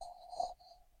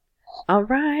All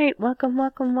right, welcome,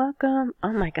 welcome, welcome.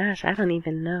 Oh my gosh, I don't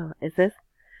even know. Is this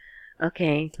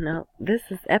okay? No, this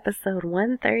is episode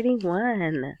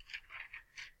 131.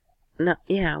 No,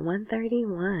 yeah,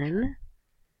 131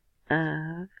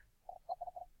 of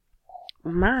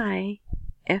my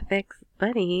FX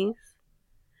Buddies,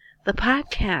 the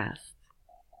podcast.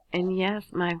 And yes,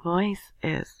 my voice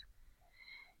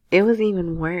it was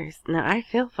even worse. Now I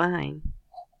feel fine,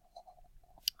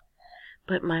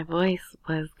 but my voice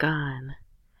was gone.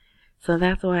 So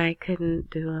that's why I couldn't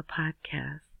do a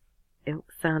podcast. It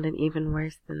sounded even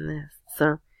worse than this.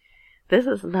 So this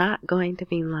is not going to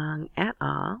be long at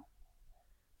all.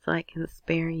 So I can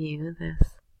spare you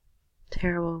this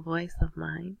terrible voice of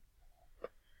mine.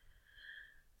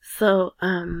 So,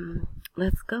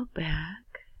 let's go back.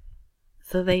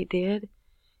 So they did,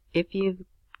 if you've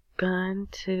gone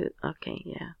to, okay,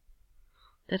 yeah.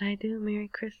 Did I do Merry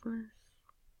Christmas?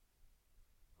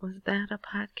 Was that a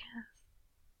podcast?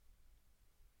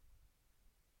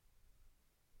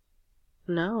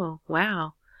 No.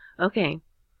 Wow. Okay.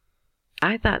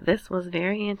 I thought this was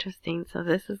very interesting. So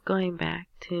this is going back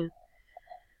to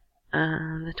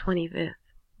the 25th.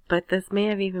 But this may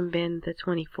have even been the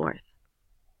 24th.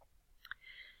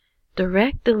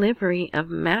 Direct delivery of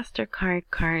MasterCard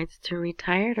cards to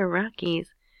retired Iraqis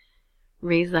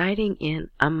residing in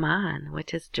Amman,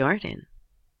 which is Jordan.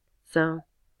 So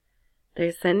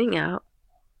they're sending out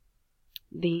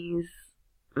these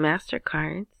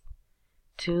MasterCards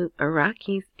to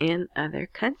Iraqis in other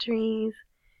countries.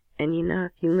 And you know,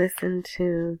 if you listen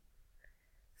to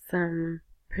some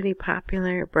pretty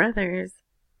popular brothers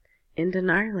in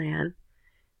Dinarland,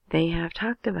 they have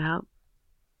talked about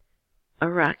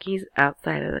Iraqis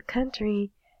outside of the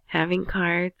country having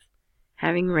cards,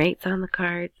 having rates on the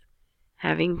cards,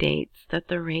 having dates that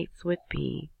the rates would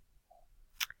be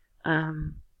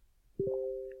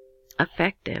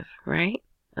effective, right?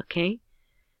 Okay?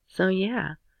 So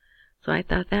yeah. So I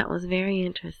thought that was very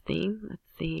interesting. Let's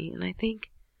see. And I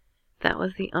think that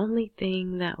was the only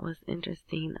thing that was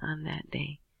interesting on that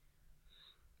day.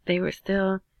 They were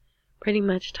still pretty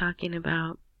much talking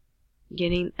about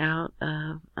getting out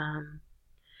of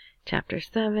Chapter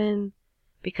 7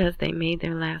 because they made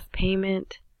their last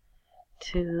payment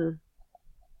to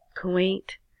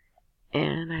Kuwait.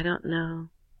 And I don't know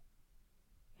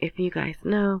if you guys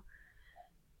know,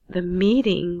 the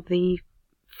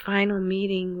final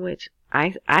meeting, which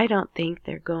I don't think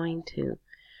they're going to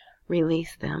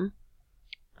release them.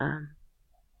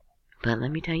 But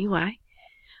let me tell you why.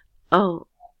 Oh,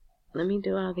 let me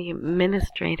do all the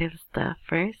administrative stuff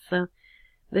first. So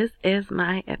this is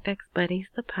my FX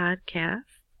Buddies, the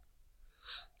podcast.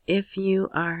 If you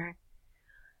are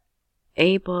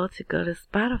able to go to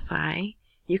Spotify,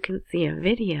 you can see a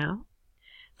video.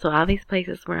 So all these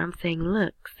places where I'm saying,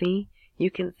 look, see,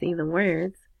 you can see the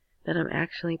words that I'm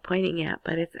actually pointing at,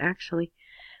 but it's actually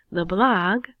the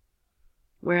blog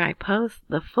where I post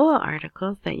the full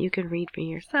articles that you can read for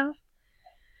yourself,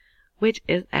 which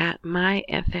is at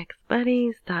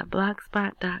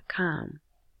myfxbuddies.blogspot.com.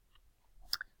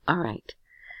 Alright,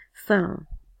 so,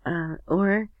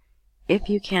 or if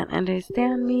you can't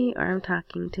understand me or I'm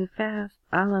talking too fast,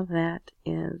 all of that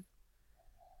is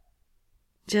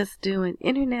just do an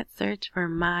internet search for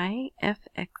my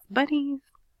FX Buddies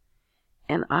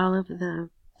and all of the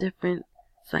different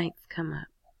sites come up.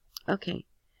 Okay,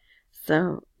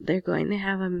 so they're going to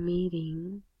have a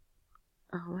meeting.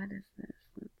 Oh, what is this?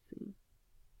 Let's see.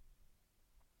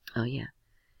 Oh, yeah.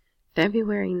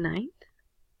 February 9th?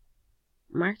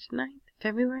 March 9th?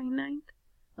 February 9th?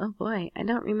 Oh boy, I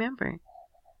don't remember.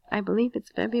 I believe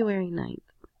it's February 9th.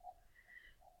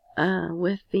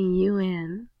 With the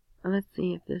UN. Let's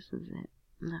see if this is it.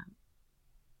 No.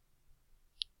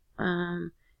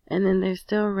 And then they're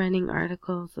still running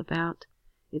articles about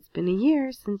it's been a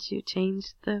year since you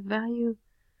changed the value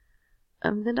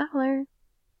of the dollar.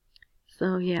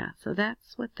 So yeah, so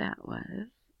that's what that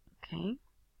was. Okay.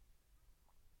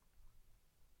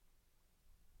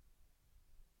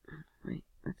 Wait,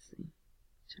 let's see.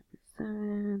 Chapter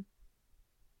 7.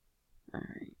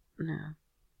 Alright, no.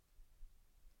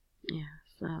 Yeah,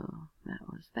 so that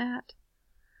was that.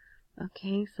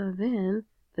 Okay, so then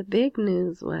the big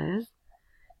news was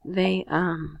they,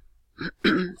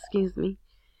 excuse me,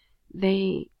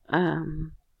 they,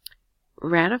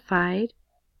 ratified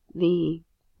the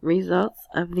results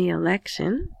of the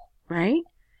election, right?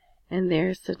 And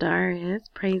there Sadr is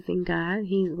praising God.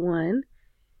 He's won.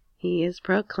 He is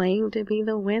proclaimed to be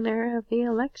the winner of the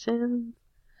election.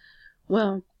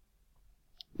 Well,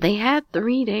 they had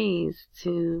 3 days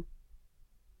to,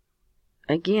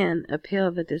 again,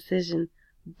 appeal the decision,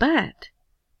 but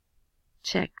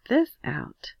check this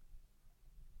out.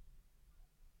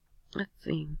 let's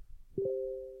see.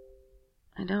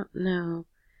 I don't know.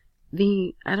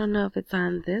 I don't know if it's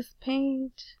on this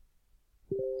page.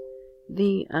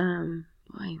 Boy,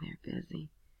 they're busy.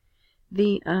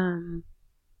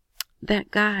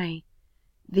 That guy,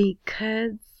 the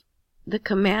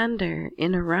commander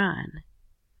in Iran,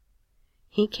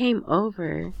 he came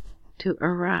over to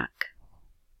Iraq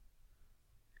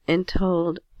and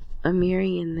told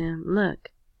Amiri and them, look,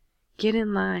 get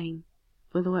in line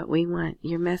with what we want.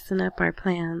 You're messing up our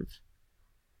plans.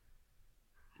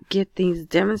 Get these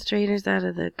demonstrators out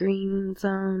of the green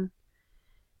zone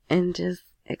and just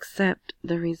accept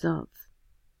the results.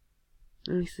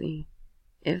 Let me see.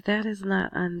 If that is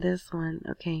not on this one,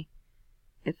 okay,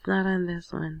 it's not on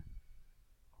this one,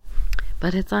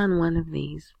 but it's on one of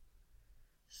these.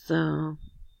 So,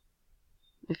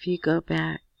 if you go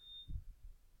back,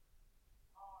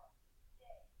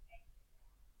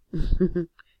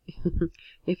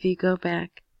 if you go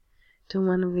back to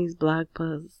one of these blog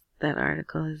posts, that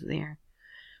article is there.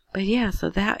 But yeah, so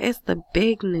that is the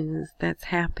big news that's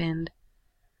happened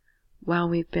while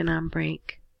we've been on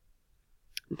break.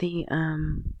 The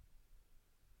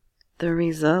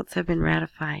results have been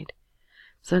ratified.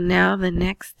 So now the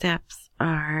next steps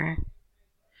are,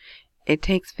 it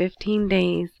takes 15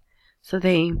 days, so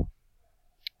they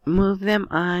move them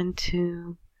on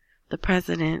to the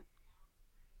president,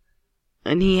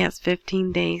 and he has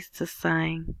 15 days to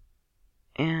sign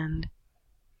and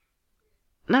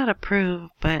not approve,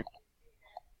 but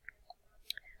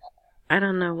I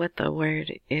don't know what the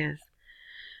word is.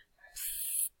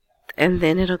 And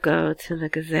then it'll go to the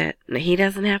Gazette. He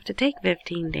doesn't have to take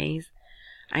 15 days.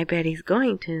 I bet he's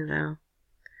going to, though.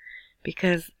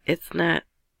 Because it's not,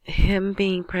 him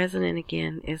being president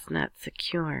again is not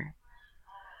secure.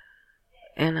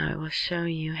 And I will show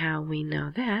you how we know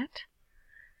that.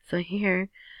 So here,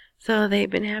 so they've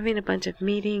been having a bunch of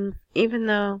meetings, even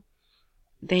though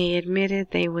they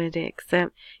admitted they would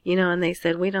accept, and they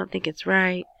said, we don't think it's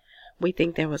right. We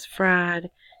think there was fraud,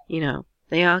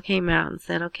 They all came out and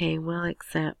said, okay, we'll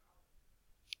accept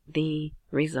the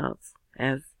results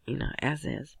as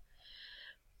is.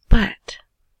 But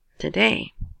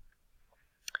today,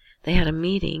 they had a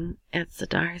meeting at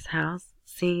Sidar's house,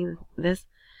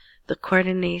 the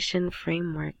coordination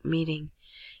framework meeting,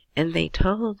 and they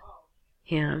told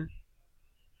him,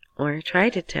 or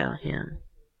tried to tell him,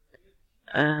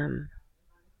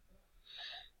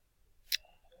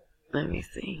 let me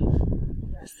see,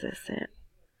 is this it?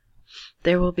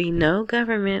 There will be no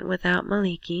government without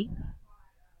Maliki,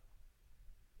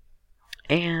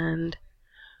 and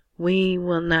we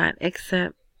will not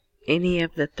accept any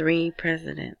of the 3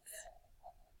 presidents.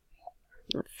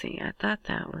 Let's see, I thought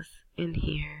that was in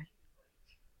here.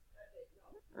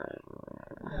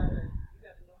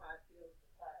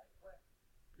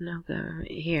 No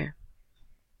government here.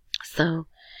 So,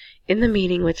 in the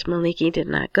meeting, which Maliki did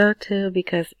not go to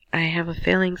because I have a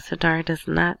feeling Sidar does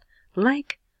not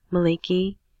like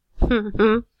Maliki,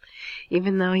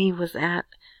 even though he was at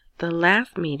the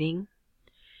last meeting.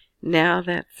 Now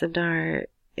that Sidar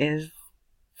is,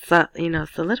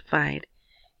 solidified,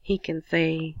 he can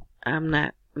say, I'm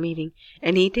not meeting.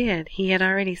 And he did. He had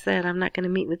already said, I'm not going to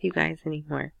meet with you guys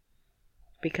anymore.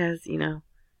 Because,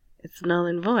 it's null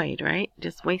and void, right?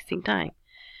 Just wasting time.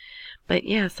 But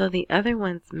yeah, so the other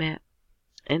ones met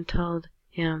and told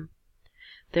him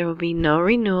there will be no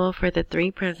renewal for the 3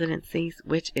 presidencies,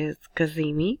 which is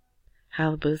Kazemi,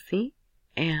 Halbusi,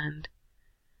 and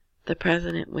the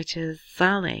president, which is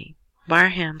Saleh,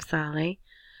 Barham Saleh,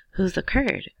 who's a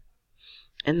Kurd.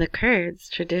 And the Kurds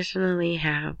traditionally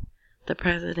have the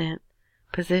president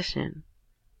position.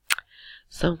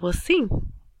 So we'll see.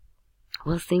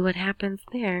 We'll see what happens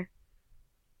there.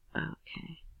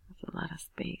 Okay, there's a lot of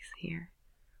space here.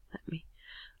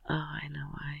 I know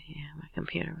why. Yeah, my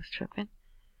computer was tripping.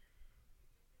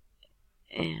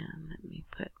 And let me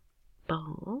put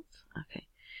bold. Okay.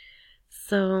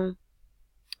 So,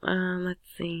 let's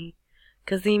see.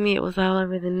 Kazemi, it was all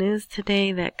over the news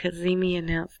today that Kazemi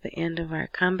announced the end of our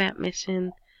combat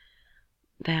mission,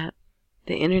 that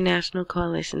the international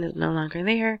coalition is no longer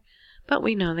there, but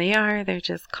we know they are. They're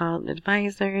just called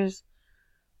advisors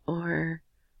or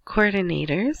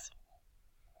coordinators.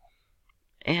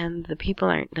 And the people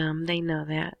aren't dumb. They know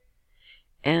that.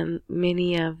 And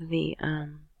many of the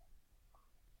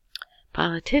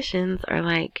politicians are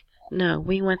like, no,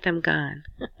 we want them gone.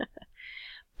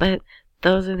 But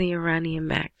those are the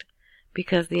Iranian-backed,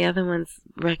 because the other ones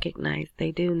recognize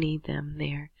they do need them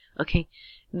there. Okay,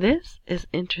 this is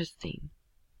interesting.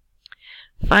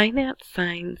 Finance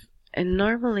signs, and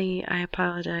normally, I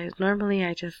apologize, normally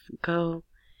I just go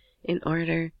in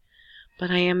order, but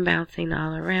I am bouncing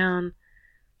all around.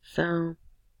 So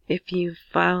if you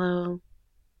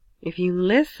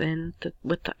listen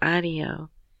with the audio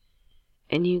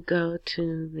and you go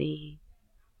to the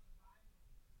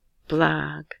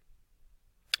blog,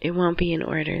 it won't be in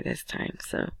order this time.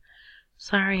 So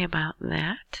sorry about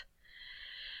that.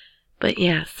 But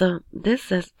yeah, so this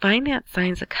says Finance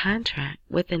signs a contract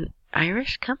with an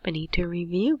Irish company to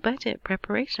review budget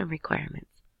preparation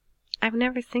requirements. I've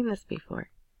never seen this before.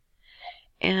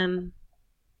 And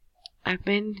I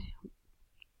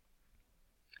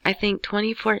think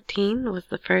 2014 was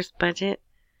the first budget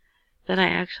that I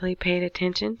actually paid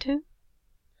attention to.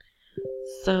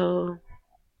 So,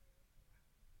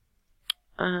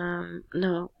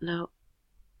 no,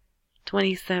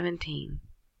 2017,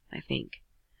 I think.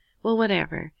 Well,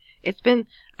 whatever.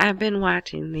 I've been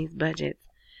watching these budgets.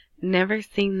 Never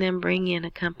seen them bring in a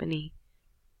company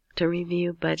to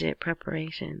review budget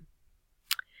preparation.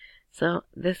 So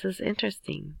this is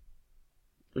interesting.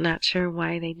 Not sure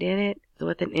why they did it.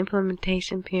 With an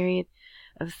implementation period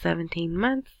of 17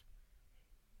 months.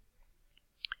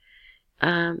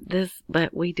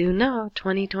 But we do know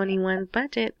 2021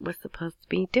 budget was supposed to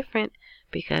be different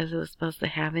because it was supposed to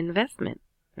have investment,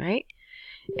 right?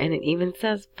 And it even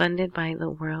says funded by the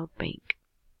World Bank.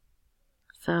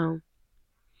 So,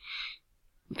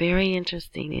 very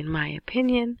interesting in my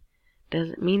opinion.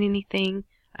 Doesn't mean anything.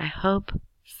 I hope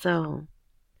so.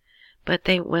 But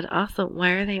they would also,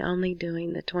 why are they only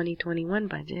doing the 2021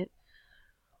 budget?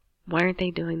 Why aren't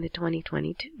they doing the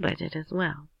 2022 budget as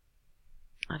well?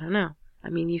 I don't know. I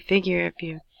mean, you figure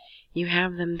if you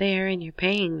have them there and you're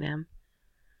paying them,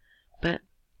 but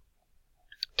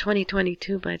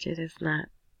 2022 budget is not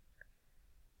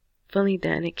fully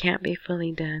done. It can't be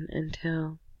fully done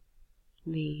until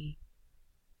the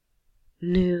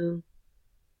new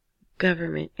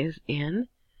government is in,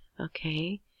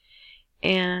 okay?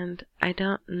 And I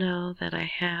don't know that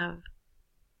I have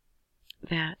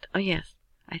that. Oh yes,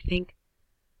 I think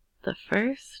the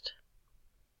first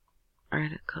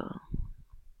article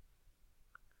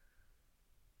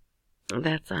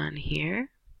that's on here.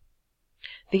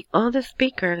 The oldest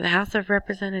Speaker of the House of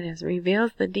Representatives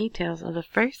reveals the details of the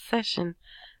first session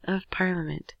of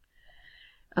Parliament.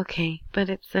 Okay, but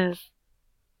it says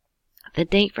the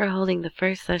date for holding the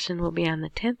first session will be on the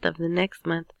 10th of the next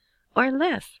month or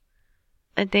less,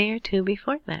 a day or two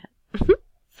before that.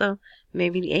 So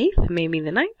maybe the 8th, maybe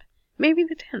the 9th, maybe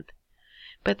the 10th.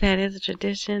 But that is a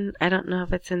tradition. I don't know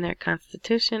if it's in their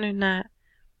constitution or not,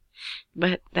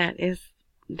 but that is,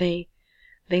 they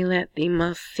let the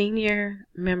most senior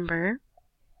member,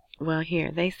 well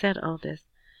here, they said oldest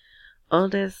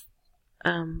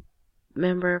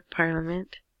member of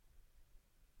Parliament,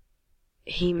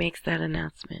 he makes that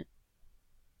announcement.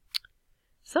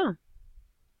 So,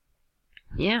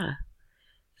 yeah.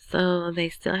 So they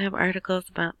still have articles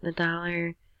about the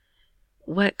dollar,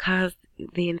 what caused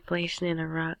the inflation in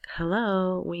Iraq.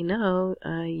 Hello, we know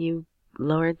you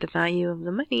lowered the value of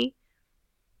the money.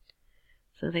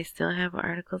 So they still have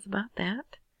articles about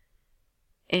that.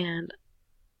 And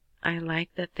I like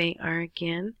that they are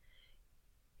again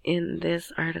in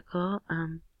this article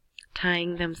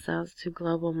tying themselves to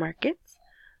global markets,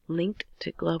 linked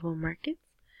to global markets.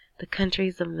 The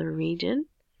countries of the region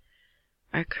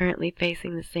are currently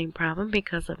facing the same problem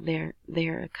because of their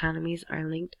economies are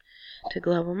linked to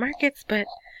global markets. But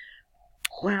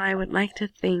while I would like to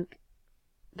think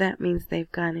that means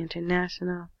they've gone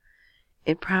international,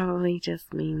 it probably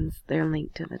just means they're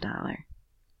linked to the dollar,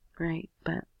 right?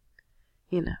 But,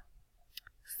 you know,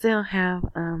 still have,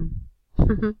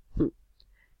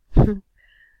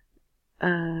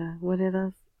 what are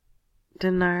those?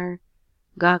 Dinar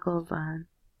goggles on.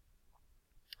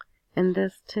 And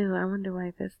this too, I wonder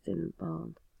why this didn't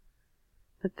bold.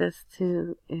 But this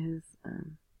too is,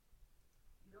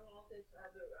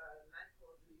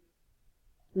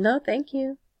 no, thank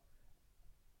you.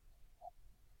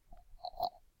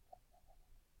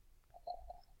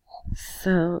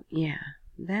 So, yeah,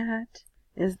 that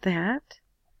is that.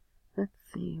 Let's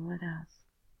see, what else?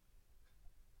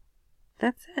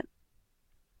 That's it.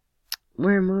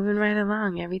 We're moving right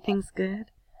along. Everything's good.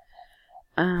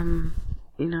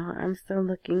 You know, I'm still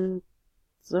looking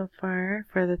so far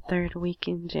for the third week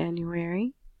in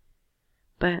January.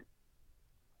 But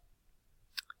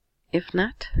if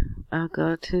not, I'll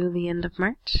go to the end of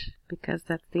March because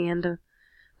that's the end of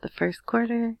the first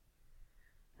quarter.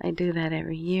 I do that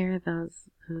every year. Those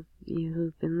of you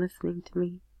who've been listening to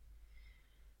me,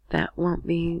 that won't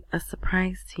be a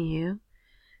surprise to you.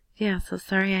 Yeah, so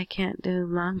sorry I can't do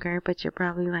longer, but you're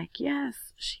probably like,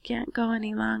 yes, she can't go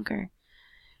any longer.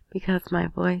 Because my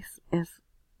voice is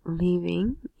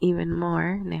leaving even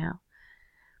more now.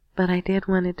 But I did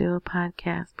want to do a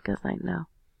podcast because I know,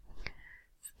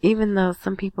 even though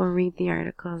some people read the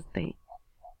articles,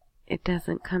 it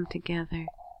doesn't come together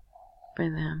for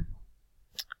them.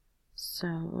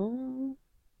 So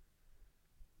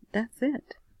that's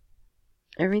it.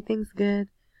 Everything's good.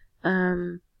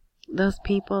 Those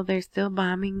people, they're still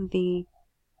bombing the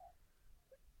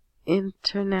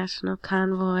international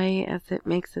convoy as it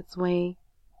makes its way.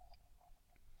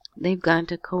 They've gone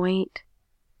to Kuwait.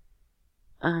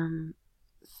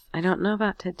 I don't know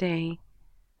about today.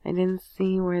 I didn't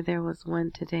see where there was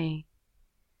one today.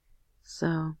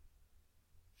 So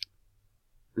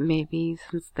maybe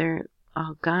since they're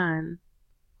all gone,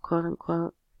 quote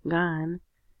unquote, gone,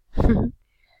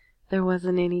 there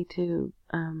wasn't any to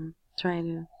try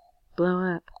to blow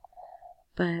up.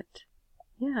 But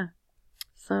yeah.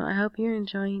 So I hope you're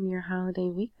enjoying your holiday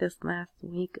week this last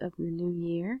week of the new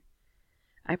year.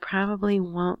 I probably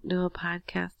won't do a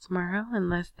podcast tomorrow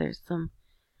unless there's some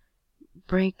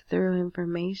breaking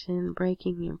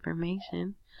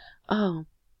information. Oh,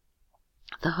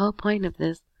 the whole point of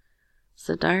this,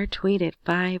 Sadar tweeted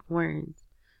 5 words.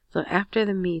 So after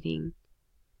the meeting,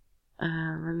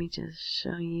 let me just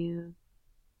show you.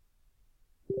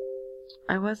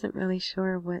 I wasn't really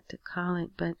sure what to call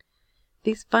it, but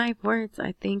these 5 words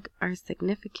I think are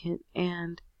significant,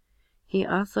 and he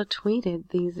also tweeted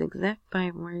these exact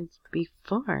 5 words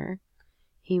before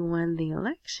he won the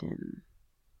election.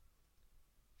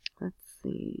 Let's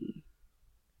see.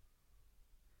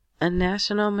 A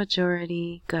national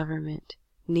majority government,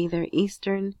 neither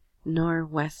Eastern nor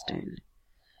Western.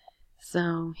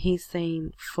 So he's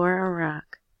saying for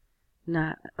Iraq,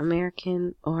 not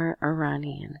American or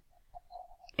Iranian.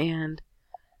 And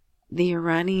the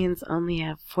Iranians only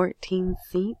have 14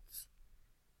 seats.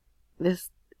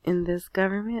 In this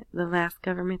government, the last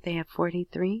government, they had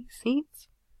 43 seats.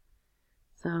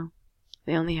 So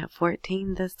they only have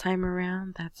 14 this time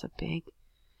around. That's a big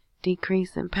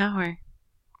decrease in power.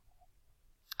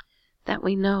 That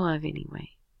we know of anyway.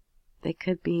 They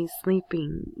could be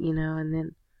sleeping, and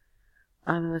then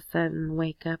all of a sudden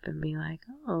wake up and be like,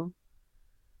 oh,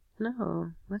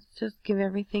 no, let's just give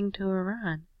everything to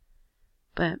Iran.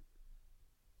 But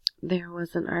there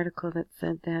was an article that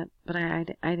said that, but I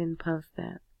didn't post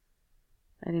that.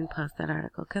 I didn't post that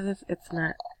article because it's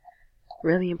not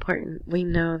really important. We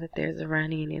know that there's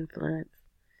Iranian influence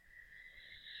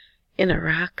in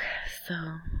Iraq,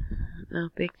 so no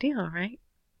big deal, right?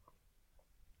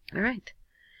 Alright.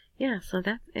 Yeah, so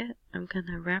that's it. I'm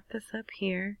gonna wrap this up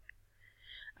here.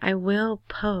 I will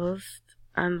post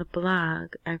on the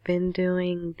blog. I've been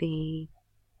doing the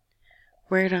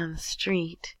Word on the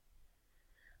Street,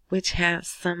 which has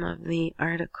some of the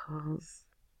articles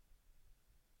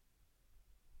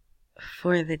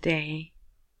for the day.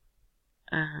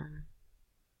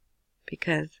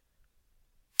 Because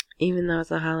even though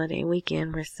it's a holiday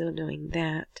weekend, we're still doing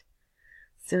that.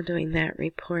 Still doing that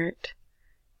report.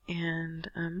 And,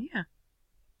 yeah.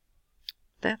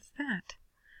 That's that.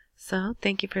 So,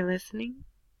 thank you for listening.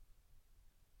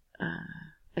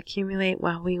 Accumulate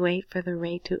while we wait for the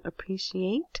ray to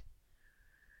appreciate.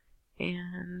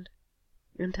 And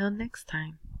until next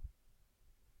time.